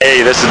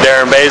This is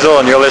Darren Basil,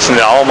 and you're listening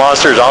to All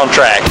Monsters on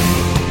Track.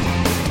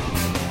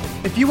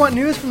 If you want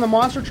news from the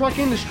monster truck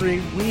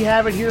industry, we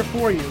have it here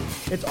for you.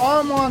 It's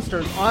All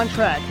Monsters on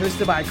Track,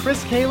 hosted by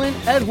Chris Kalin,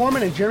 Ed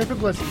Horman, and Jeremy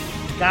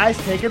Puglisi. Guys,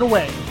 take it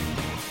away.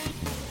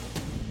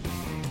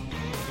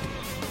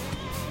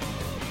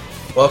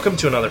 Welcome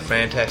to another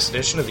fantastic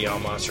edition of the All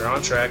Monster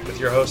on Track with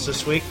your hosts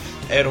this week,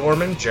 Ed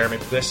Horman, Jeremy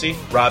Puglisi,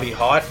 Robbie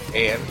Haught,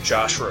 and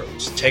Josh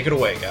Rhodes. Take it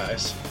away,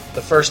 guys.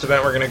 The first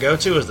event we're going to go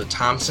to is the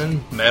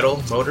Thompson Metal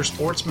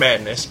Motorsports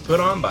Madness put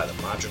on by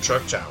the Monster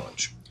Truck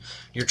Challenge.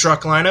 Your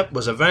truck lineup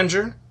was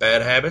Avenger,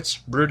 Bad Habits,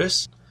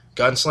 Brutus,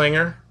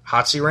 Gunslinger,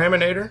 Hotsy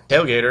Raminator,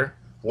 Tailgater,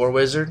 War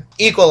Wizard,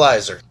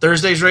 Equalizer.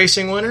 Thursday's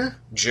racing winner,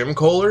 Jim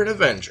Kohler and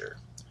Avenger.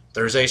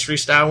 Thursday's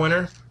freestyle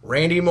winner,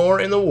 Randy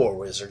Moore in the War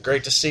Wizard.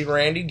 Great to see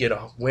Randy get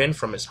a win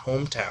from his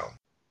hometown.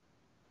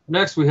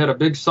 Next, we had a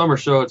big summer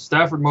show at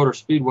Stafford Motor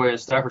Speedway in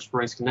Stafford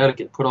Springs,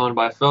 Connecticut, put on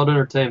by Feld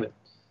Entertainment.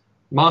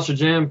 Monster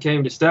Jam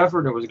came to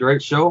Stafford, and it was a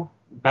great show.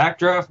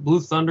 Backdraft, Blue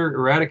Thunder,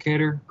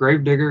 Eradicator,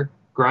 Gravedigger,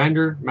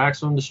 Grinder,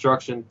 Maximum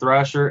Destruction,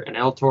 Thrasher, and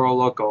El Toro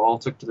Loco all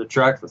took to the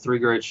track for 3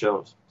 great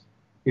shows.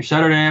 Your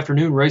Saturday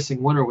afternoon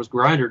racing winner was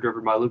Grinder,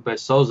 driven by Lupe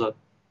Souza,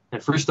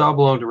 and freestyle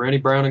belonged to Randy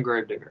Brown and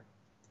Gravedigger.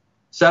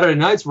 Saturday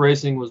night's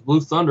racing was Blue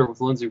Thunder with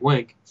Lindsey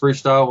Wink.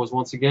 Freestyle was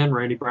once again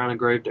Randy Brown and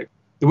Gravedigger.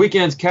 The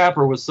weekend's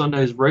capper was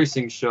Sunday's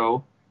racing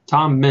show,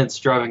 Tom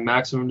Mintz driving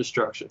Maximum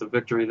Destruction, the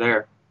victory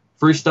there.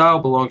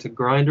 Freestyle belonged to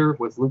Grinder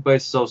with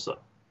Lupe Souza. A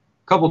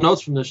couple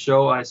notes from this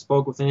show, I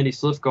spoke with Andy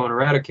Slifko and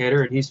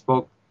Eradicator, and he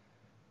spoke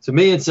to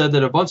me and said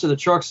that a bunch of the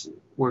trucks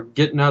were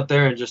getting out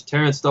there and just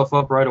tearing stuff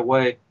up right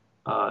away.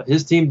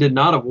 His team did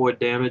not avoid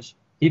damage.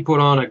 He put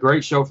on a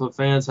great show for the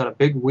fans, had a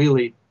big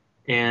wheelie,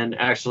 and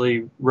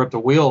actually ripped a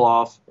wheel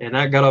off, and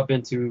that got up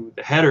into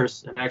the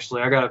headers. And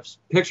actually, I got a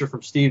picture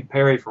from Steve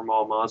Perry from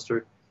All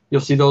Monster. You'll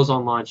see those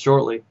online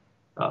shortly.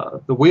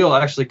 The wheel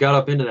actually got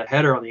up into the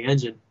header on the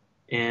engine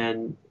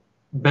and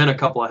bent a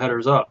couple of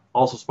headers up.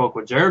 Also spoke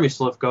with Jeremy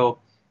Slifko.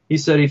 He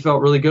said he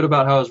felt really good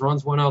about how his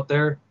runs went out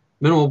there.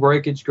 Minimal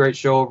breakage, great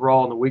show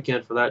overall on the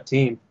weekend for that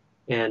team,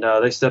 and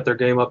they stepped their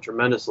game up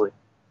tremendously.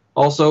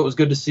 Also, it was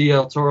good to see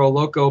El Toro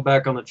Loco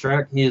back on the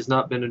track. He has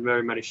not been in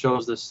very many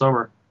shows this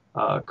summer.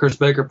 Chris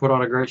Baker put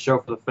on a great show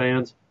for the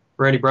fans.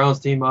 Randy Brown's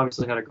team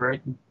obviously had a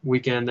great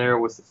weekend there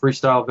with the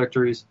freestyle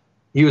victories.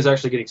 He was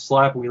actually getting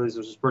slap wheelies,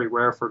 which is pretty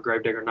rare for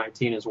Gravedigger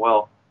 19 as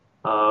well.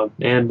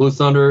 And Blue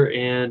Thunder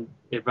and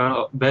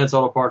Advanced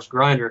Auto Parts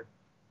Grinder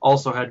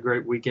also had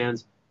great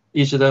weekends.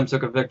 Each of them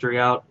took a victory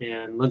out,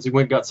 and Lindsey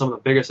Wink got some of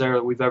the biggest air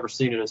that we've ever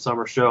seen in a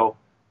summer show.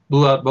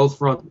 Blew out both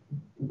front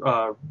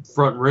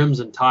rims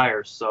and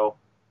tires. So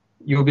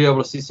you'll be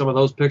able to see some of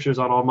those pictures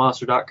on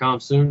allmonster.com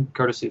soon,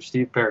 courtesy of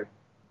Steve Perry.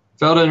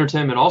 Feld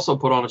Entertainment also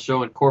put on a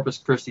show in Corpus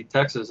Christi,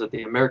 Texas at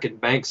the American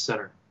Banks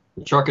Center.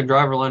 The truck and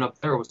driver lineup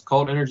there was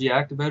Cult Energy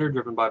Activator,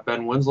 driven by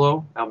Ben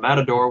Winslow, El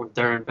Matador with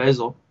Darren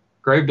Basil,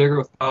 Gravedigger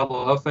with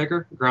Pablo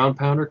Huffaker, Ground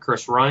Pounder,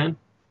 Chris Ryan,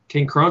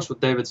 King Crunch with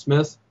David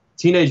Smith,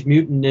 Teenage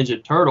Mutant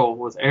Ninja Turtle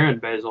with Aaron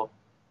Basil,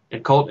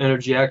 and Cult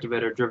Energy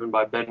Activator, driven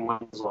by Ben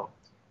Winslow.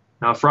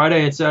 Now,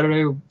 Friday and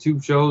Saturday, 2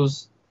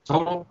 shows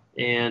total,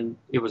 and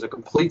it was a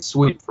complete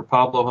sweep for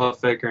Pablo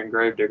Huffaker and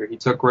Gravedigger. He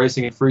took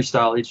racing and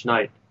freestyle each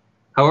night.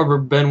 However,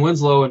 Ben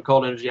Winslow and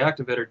Cult Energy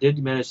Activator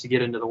did manage to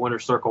get into the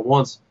winner's circle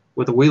once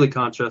with a wheelie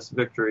contest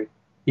victory.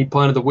 He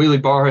planted the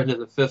wheelie bar into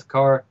the 5th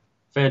car.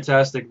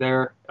 Fantastic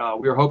there.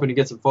 We were hoping to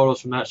get some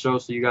photos from that show,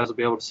 so you guys will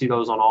be able to see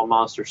those on All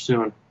Monster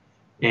soon.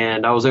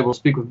 And I was able to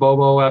speak with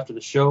Bobo after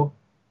the show.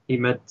 He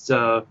meant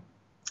to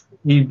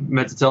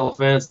tell the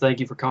fans, thank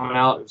you for coming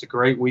out. It was a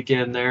great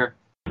weekend there.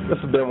 This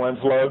is Ben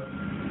Winslow.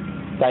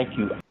 Thank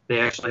you. They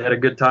actually had a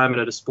good time at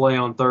a display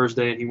on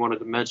Thursday, and he wanted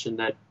to mention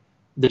that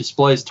the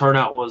display's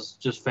turnout was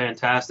just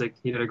fantastic.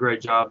 He did a great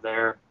job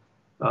there,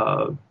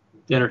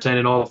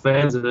 entertaining all the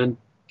fans, and then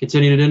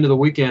continued it into the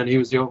weekend. He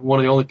was one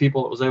of the only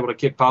people that was able to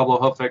kick Pablo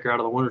Huffaker out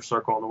of the winner's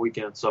circle on the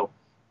weekend. So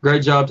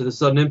great job to the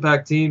Sudden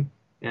Impact team,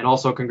 and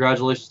also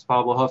congratulations to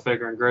Pablo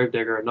Huffaker and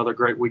Gravedigger. Another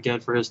great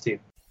weekend for his team.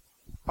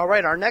 All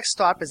right, our next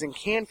stop is in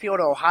Canfield,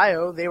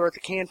 Ohio. They were at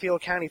the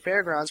Canfield County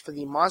Fairgrounds for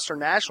the Monster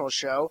National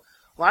Show.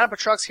 Lineup of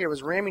trucks here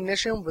was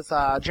Rammunition with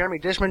Jeremy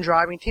Dishman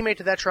driving. Teammate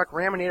to that truck,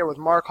 Raminator with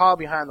Mark Hall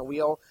behind the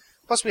wheel.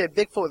 Plus we had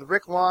Bigfoot with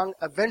Rick Long.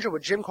 Avenger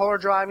with Jim Kohler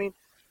driving.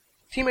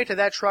 Teammate to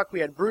that truck, we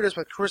had Brutus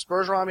with Chris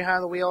Bergeron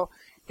behind the wheel.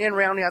 And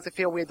rounding out the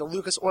field, we had the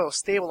Lucas Oil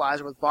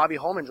Stabilizer with Bobby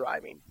Holman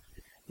driving.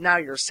 Now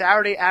your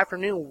Saturday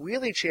afternoon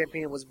wheelie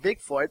champion was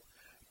Bigfoot.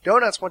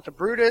 Donuts went to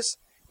Brutus.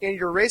 And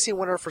your racing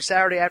winner for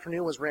Saturday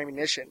afternoon was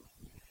Rammunition.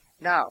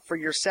 Now, for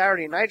your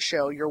Saturday night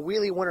show, your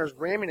wheelie winner is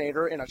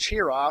Raminator in a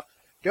cheer-off.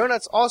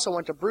 Donuts also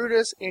went to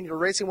Brutus, and your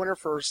racing winner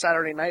for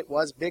Saturday night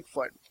was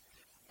Bigfoot.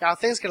 Now,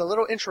 things get a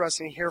little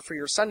interesting here for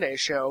your Sunday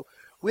show.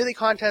 Wheelie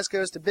contest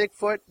goes to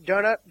Bigfoot.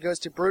 Donut goes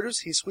to Brutus.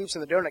 He sweeps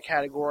in the donut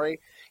category.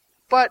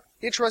 But,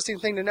 interesting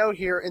thing to note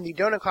here, in the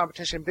donut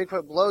competition,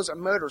 Bigfoot blows a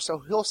motor,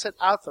 so he'll sit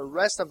out the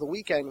rest of the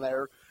weekend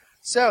there.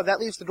 So,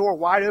 that leaves the door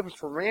wide open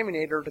for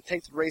Raminator to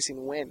take the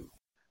racing win.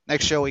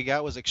 Next show we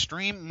got was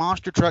Extreme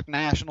Monster Truck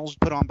Nationals,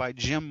 put on by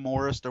Jim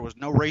Morris. There was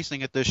no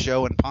racing at this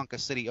show in Ponca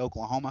City,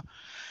 Oklahoma,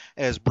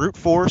 as Brute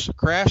Force,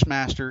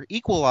 Crashmaster,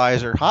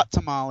 Equalizer, Hot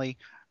Tamale,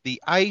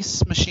 the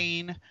Ice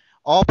Machine,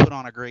 all put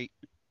on a great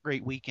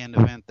weekend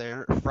event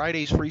there.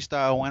 Friday's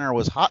freestyle winner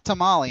was Hot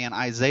Tamale and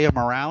Isaiah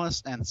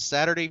Morales, and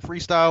Saturday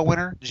freestyle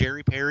winner,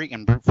 Jerry Perry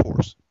and Brute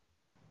Force.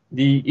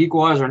 The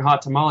Equalizer and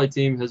Hot Tamale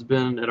team has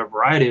been at a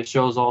variety of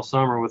shows all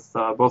summer with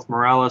both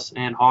Morales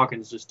and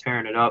Hawkins just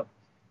tearing it up.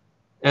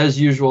 As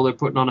usual, they're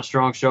putting on a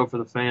strong show for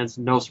the fans.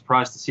 No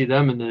surprise to see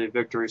them in the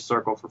victory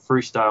circle for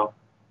freestyle.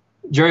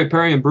 Jerry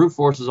Perry and Brute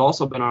Force has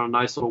also been on a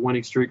nice little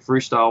winning streak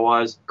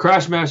freestyle-wise.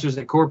 Crashmasters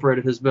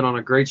Incorporated has been on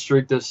a great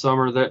streak this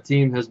summer. That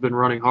team has been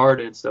running hard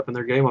and stepping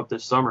their game up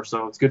this summer,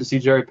 so it's good to see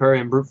Jerry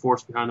Perry and Brute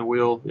Force behind the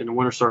wheel in the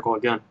winner circle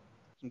again.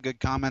 Some good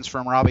comments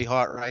from Robbie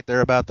Hart right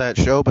there about that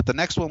show. But the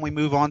next one we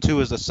move on to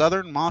is the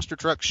Southern Monster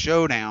Truck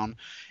Showdown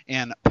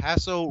in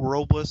Paso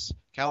Robles,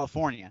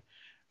 California.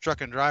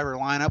 Truck and driver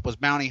lineup was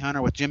Bounty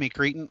Hunter with Jimmy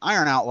Cretin,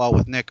 Iron Outlaw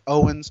with Nick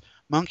Owens,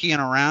 Monkeying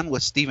Around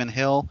with Stephen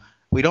Hill,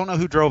 We Don't Know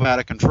Who Drove Out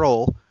of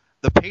Control,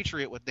 The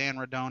Patriot with Dan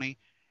Rodoni,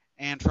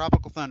 and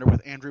Tropical Thunder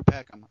with Andrew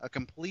Peckham. A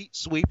complete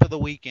sweep of the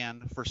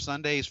weekend for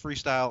Sunday's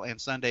freestyle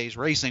and Sunday's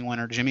racing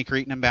winner, Jimmy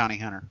Cretin and Bounty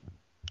Hunter.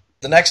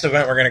 The next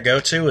event we're going to go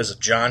to is a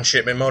John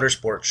Shipman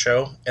Motorsports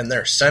show in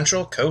their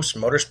Central Coast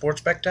Motorsports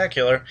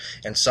Spectacular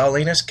in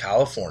Salinas,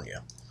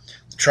 California.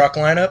 The truck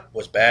lineup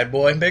was Bad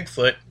Boy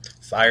Bigfoot,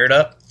 Fired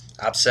Up,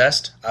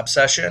 Obsessed,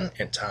 Obsession,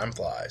 and Time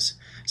Flies.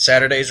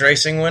 Saturday's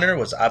racing winner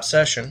was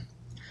Obsession.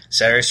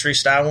 Saturday's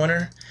freestyle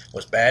winner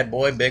was Bad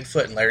Boy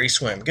Bigfoot and Larry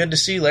Swim. Good to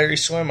see Larry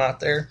Swim out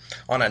there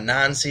on a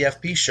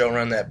non-CFP show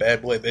run that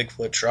Bad Boy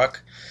Bigfoot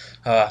truck.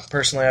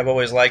 Personally, I've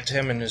always liked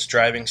him and his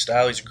driving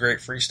style. He's a great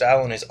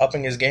freestyle and he's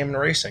upping his game in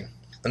racing.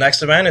 The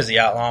next event is the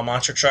Outlaw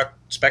Monster Truck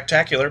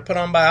Spectacular put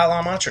on by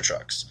Outlaw Monster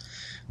Trucks.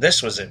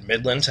 This was in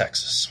Midland,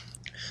 Texas.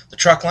 The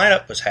truck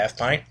lineup was Half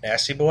Pint,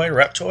 Nasty Boy,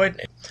 Reptoid,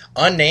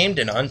 Unnamed,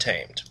 and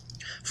Untamed.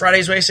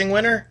 Friday's racing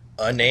winner,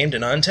 Unnamed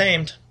and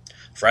Untamed.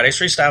 Friday's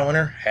freestyle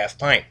winner, Half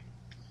Pint.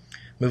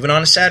 Moving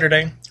on to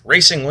Saturday,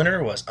 racing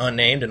winner was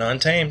Unnamed and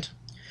Untamed.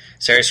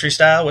 Saturday's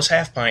freestyle was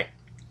Half Pint.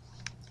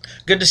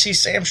 Good to see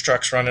Sam's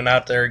Trucks running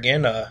out there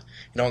again. You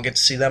don't get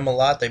to see them a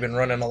lot. They've been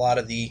running a lot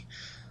of the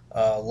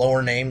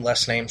lower name,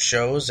 less named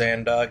shows,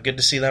 and good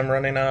to see them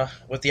running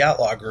with the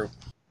Outlaw group.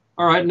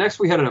 All right, next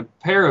we had a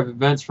pair of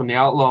events from the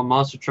Outlaw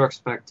Monster Truck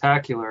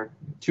Spectacular.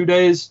 2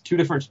 days, two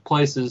different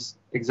places,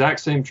 exact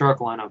same truck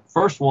lineup.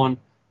 First one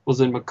was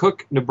in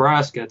McCook,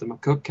 Nebraska at the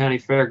McCook County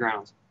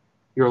Fairgrounds.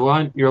 Your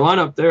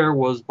lineup there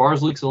was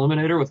Bars Leaks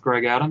Eliminator with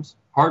Greg Adams,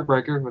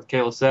 Heartbreaker with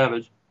Kayla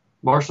Savage,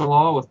 Martial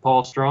Law with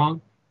Paul Strong,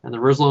 and the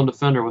Rizzlone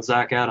Defender with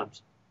Zach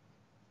Adams.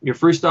 Your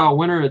freestyle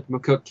winner at the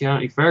McCook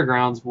County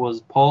Fairgrounds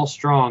was Paul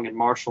Strong and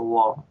Martial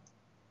Law.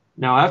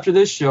 Now, after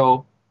this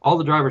show, all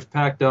the drivers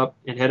packed up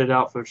and headed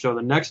out for the show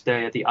the next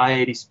day at the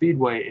I-80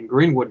 Speedway in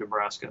Greenwood,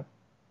 Nebraska.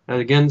 And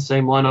again,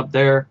 same lineup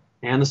there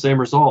and the same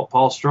result.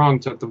 Paul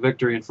Strong took the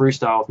victory in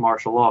freestyle with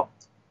Martial Law.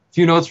 A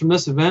few notes from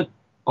this event.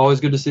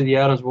 Always good to see the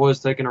Adams boys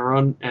taking a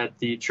run at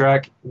the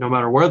track no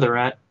matter where they're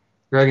at.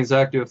 Greg and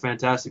Zach do a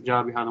fantastic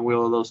job behind the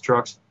wheel of those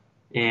trucks,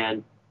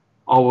 and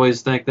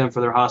always thank them for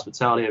their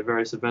hospitality at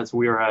various events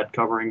we are at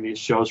covering these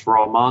shows for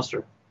All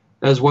Monster.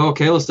 As well,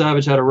 Kayla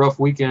Savage had a rough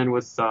weekend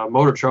with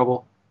motor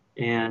trouble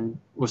and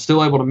was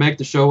still able to make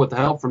the show with the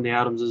help from the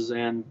Adamses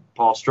and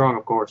Paul Strong,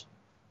 of course.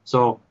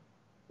 So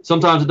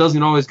sometimes it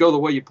doesn't always go the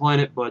way you plan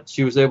it, but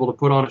she was able to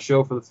put on a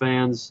show for the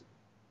fans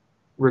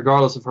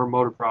regardless of her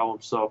motor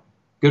problems. So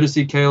good to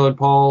see Kayla and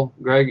Paul,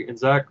 Greg, and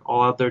Zach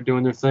all out there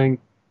doing their thing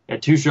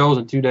at 2 shows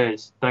in 2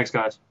 days. Thanks,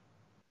 guys.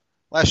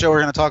 Last show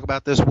we're going to talk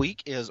about this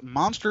week is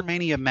Monster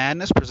Mania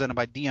Madness, presented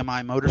by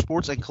DMI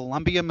Motorsports in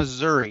Columbia,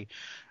 Missouri.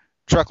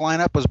 Truck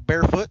lineup was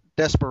Barefoot,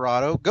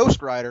 Desperado,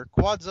 Ghost Rider,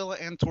 Quadzilla,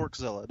 and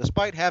Torquezilla.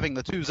 Despite having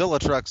the 2 Zilla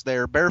trucks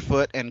there,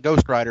 Barefoot and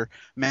Ghost Rider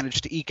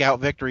managed to eke out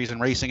victories in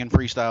racing and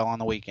freestyle on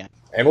the weekend.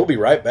 And we'll be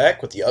right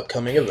back with the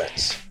upcoming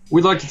events.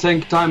 We'd like to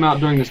take time out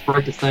during this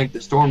break to thank the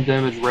Storm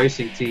Damage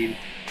Racing Team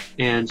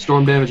and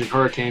Storm Damage and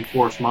Hurricane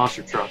Force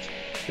Monster Trucks.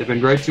 They've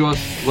been great to us.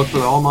 Look for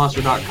the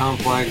allmonster.com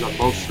flags on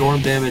both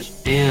Storm Damage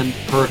and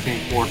Hurricane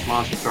Force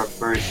Monster Trucks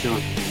very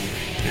soon.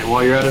 And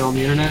while you're at it on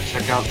the internet,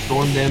 check out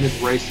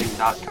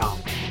stormdamageracing.com.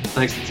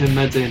 Thanks to Tim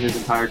Mente and his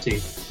entire team.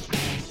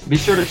 Be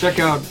sure to check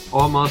out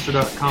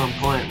allmonster.com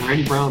client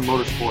Randy Brown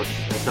Motorsports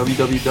at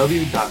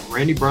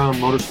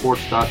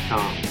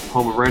www.randybrownmotorsports.com,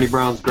 home of Randy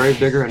Brown's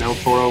Gravedigger and El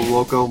Toro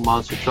Loco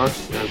Monster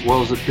Trucks, as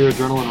well as the Pure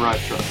Adrenaline Ride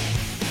Truck.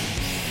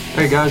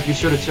 Hey guys, be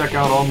sure to check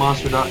out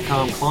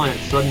allmonster.com client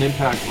Sudden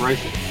Impact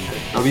Racing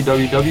at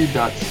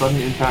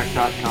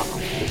www.suddenimpact.com.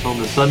 It's home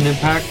to Sudden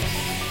Impact,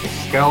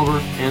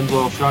 Excalibur,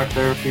 Answell Shock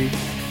Therapy,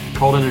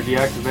 Cold Energy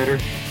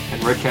Activator,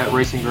 and Red Cat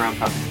Racing Ground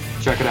Power.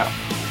 Check it out.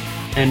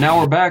 And now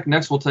we're back.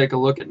 Next, we'll take a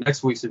look at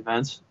next week's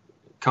events.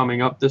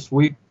 Coming up this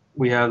week,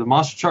 we have the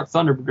Monster Truck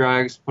Thunder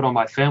Drags put on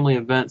by Family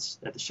Events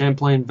at the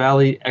Champlain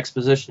Valley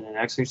Exposition in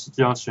Exeter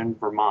Junction,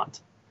 Vermont.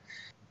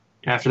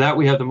 After that,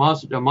 we have the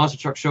Monster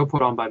Truck Show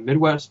put on by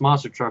Midwest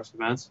Monster Trucks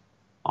Events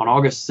on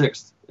August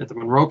 6th at the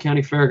Monroe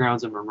County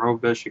Fairgrounds in Monroe,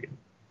 Michigan.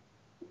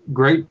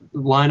 Great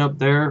lineup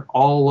there,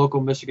 all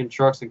local Michigan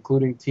trucks,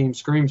 including Team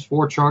Scream's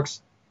 4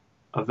 trucks,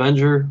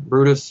 Avenger,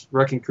 Brutus,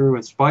 Wrecking Crew,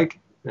 and Spike,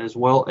 as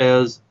well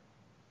as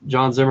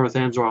John Zimmer with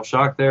Amsoil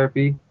Shock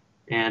Therapy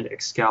and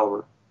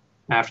Excalibur.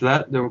 After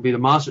that, there will be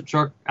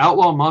the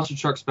Outlaw Monster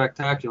Truck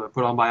Spectacular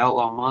put on by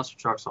Outlaw Monster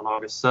Trucks on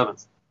August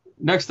 7th.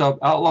 Next up,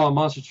 Outlaw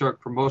Monster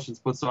Truck Promotions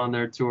puts on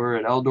their tour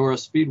at Eldora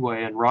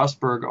Speedway in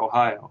Rossburg,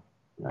 Ohio.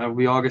 That will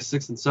be August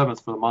 6th and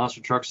 7th for the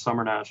Monster Truck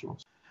Summer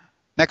Nationals.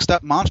 Next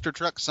up, Monster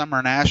Truck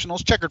Summer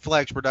Nationals. Checkered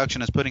Flags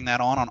Production is putting that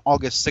on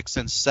August 6th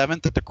and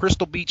 7th at the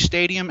Crystal Beach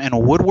Stadium in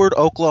Woodward,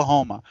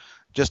 Oklahoma.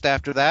 Just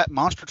after that,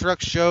 Monster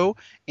Truck Show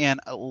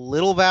in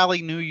Little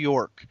Valley, New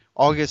York,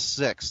 August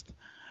 6th.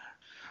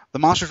 The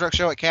Monster Truck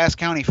Show at Cass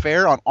County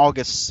Fair on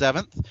August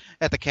 7th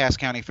at the Cass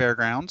County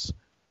Fairgrounds.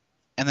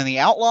 And then the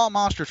Outlaw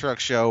Monster Truck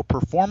Show,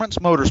 Performance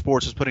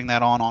Motorsports is putting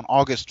that on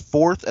August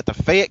 4th at the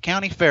Fayette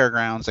County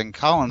Fairgrounds in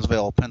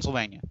Collinsville,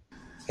 Pennsylvania.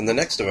 And the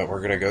next event we're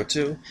going to go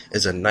to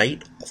is a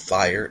Night of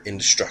Fire and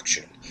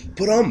Destruction,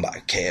 put on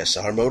by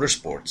KSR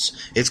Motorsports.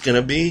 It's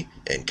going to be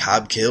in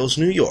Cobb Kills,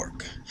 New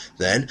York.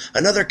 Then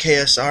another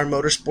KSR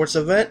Motorsports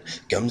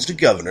event comes to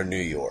Governor, New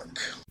York.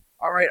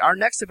 All right, our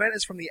next event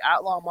is from the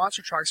Outlaw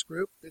Monster Trucks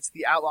group. It's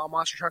the Outlaw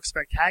Monster Truck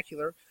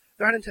Spectacular.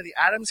 They're heading to the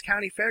Adams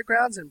County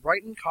Fairgrounds in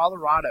Brighton,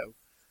 Colorado.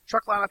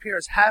 Truck lineup here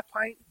is Half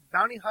Pint,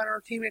 Bounty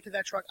Hunter, teammate to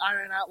that truck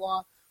Iron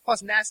Outlaw,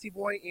 plus Nasty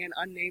Boy and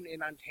Unnamed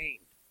and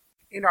Untamed.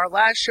 In our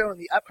last show in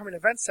the upcoming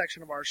events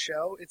section of our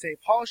show, it's a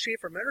Paul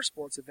Schaefer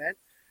Motorsports event.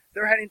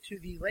 They're heading to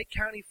the Lake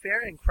County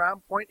Fair in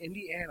Crown Point,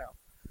 Indiana.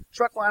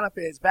 Truck lineup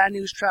is Bad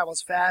News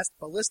Travels Fast,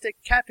 Ballistic,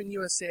 Captain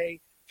USA,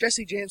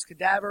 Jesse James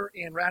Cadaver,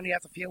 and rounding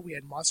out the field we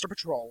had Monster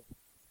Patrol.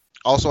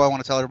 Also, I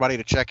want to tell everybody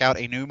to check out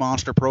a new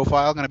Monster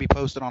profile going to be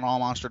posted on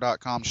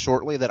allmonster.com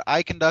shortly that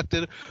I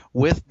conducted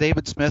with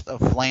David Smith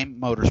of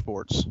Flame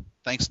Motorsports.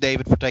 Thanks,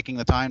 David, for taking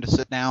the time to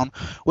sit down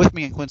with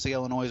me in Quincy,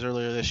 Illinois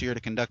earlier this year to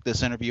conduct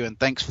this interview, and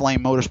thanks, Flame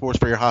Motorsports,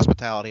 for your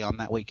hospitality on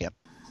that weekend.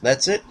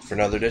 That's it for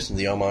another edition of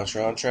the All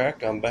Monster on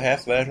Track. On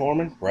behalf of Ed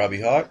Horman,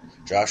 Robbie Hart,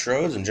 Josh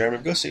Rhodes, and Jeremy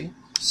Gussy,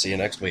 see you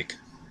next week.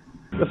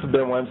 This has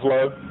been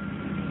Winslow.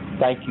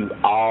 Thank you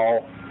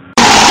all,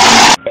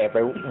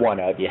 every one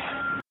of you.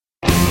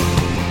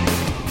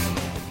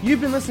 You've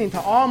been listening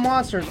to All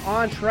Monsters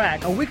on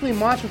Track, a weekly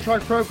monster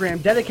truck program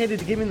dedicated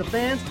to giving the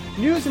fans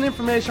news and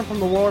information from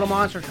the world of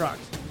monster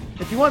trucks.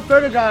 If you want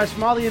photographs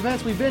from all the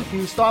events we've been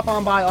to, stop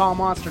on by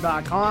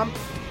allmonster.com.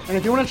 And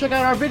if you want to check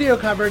out our video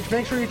coverage,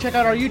 make sure you check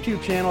out our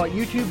YouTube channel at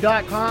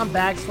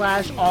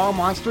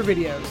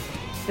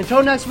youtube.com/allmonstervideos.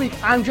 Until next week,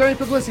 I'm Jerry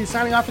Puglisi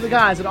signing off for the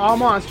guys at All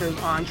Monsters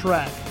on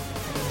Track.